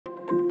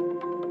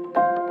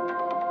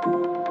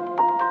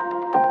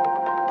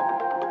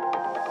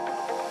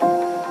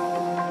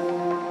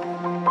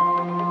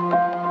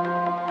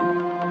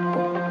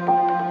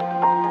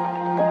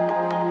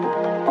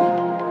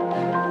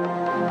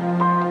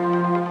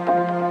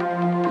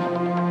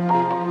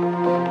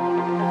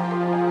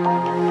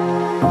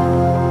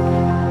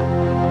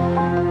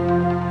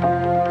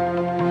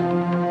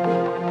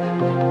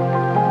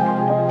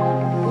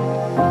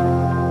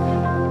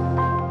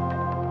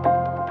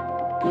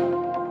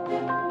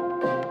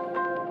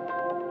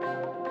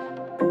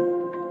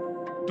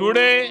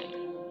Today,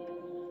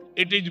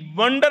 it is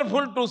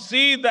wonderful to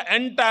see the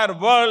entire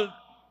world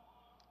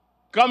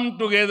come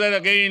together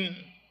again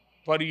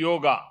for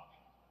yoga.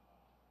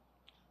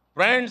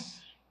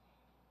 Friends,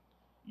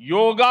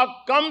 yoga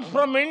comes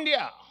from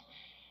India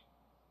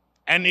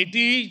and it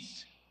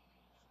is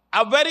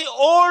a very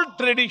old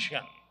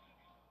tradition.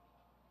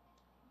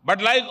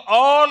 But like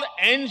all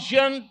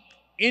ancient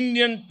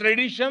Indian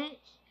traditions,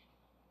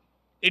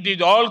 it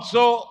is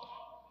also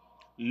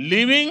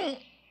living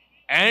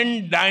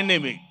and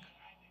dynamic.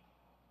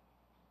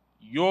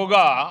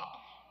 Yoga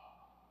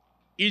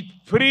is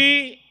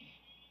free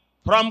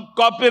from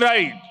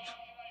copyright,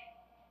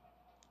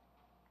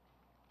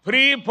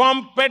 free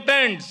from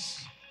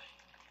patents,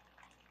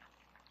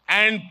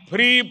 and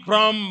free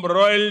from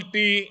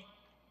royalty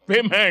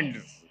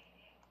payments.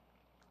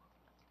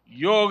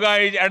 Yoga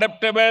is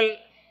adaptable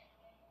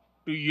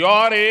to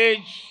your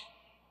age,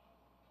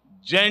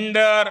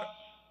 gender,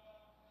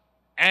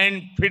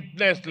 and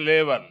fitness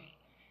level.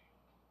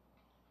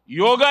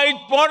 Yoga is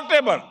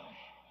portable.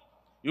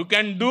 You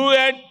can do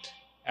it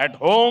at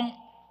home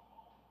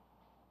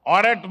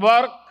or at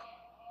work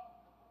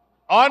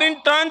or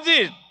in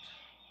transit.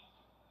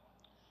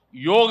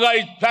 Yoga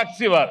is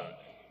flexible.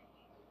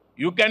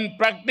 You can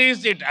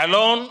practice it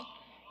alone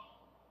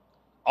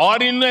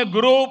or in a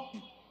group,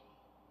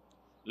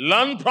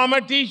 learn from a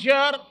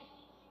teacher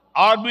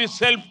or be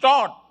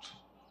self-taught.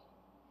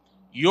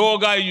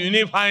 Yoga is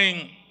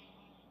unifying.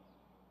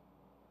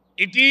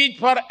 It is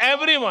for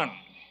everyone,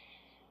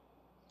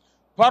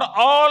 for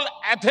all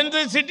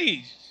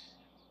ethnicities,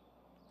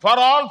 for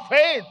all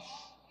faiths,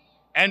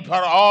 and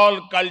for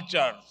all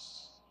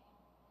cultures.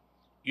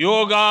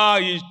 Yoga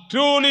is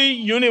truly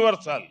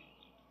universal.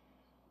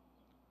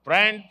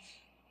 Friends,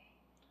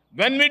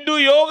 when we do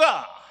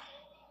yoga,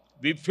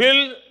 we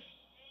feel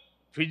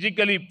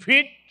physically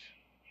fit,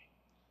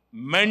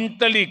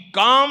 mentally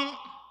calm,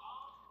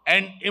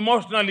 and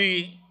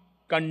emotionally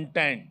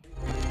content.